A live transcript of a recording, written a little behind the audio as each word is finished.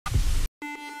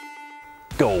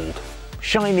gold.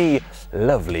 Shiny,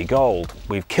 lovely gold.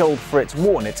 We've killed for it,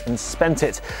 worn it and spent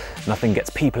it. Nothing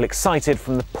gets people excited,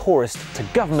 from the poorest to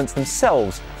governments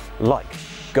themselves, like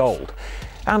gold.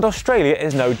 And Australia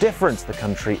is no different. The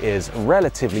country is,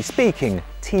 relatively speaking,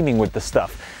 teeming with the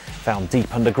stuff, found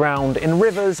deep underground, in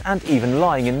rivers and even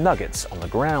lying in nuggets on the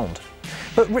ground.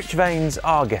 But rich veins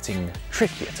are getting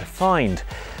trickier to find.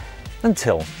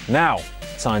 Until now.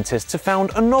 Scientists have found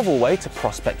a novel way to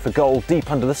prospect for gold deep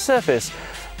under the surface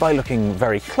by looking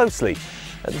very closely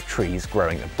at the trees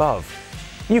growing above.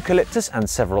 Eucalyptus and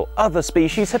several other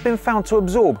species have been found to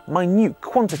absorb minute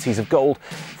quantities of gold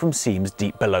from seams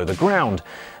deep below the ground.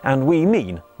 And we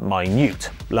mean minute.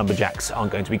 Lumberjacks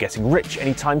aren't going to be getting rich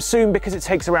anytime soon, because it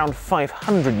takes around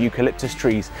 500 eucalyptus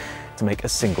trees to make a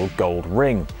single gold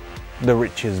ring. The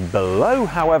riches below,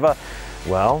 however,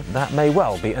 well, that may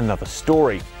well be another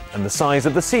story. And the size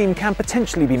of the seam can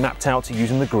potentially be mapped out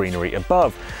using the greenery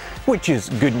above, which is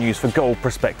good news for gold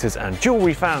prospectors and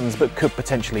jewellery fans, but could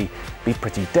potentially be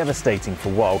pretty devastating for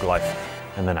wildlife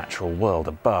and the natural world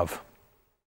above.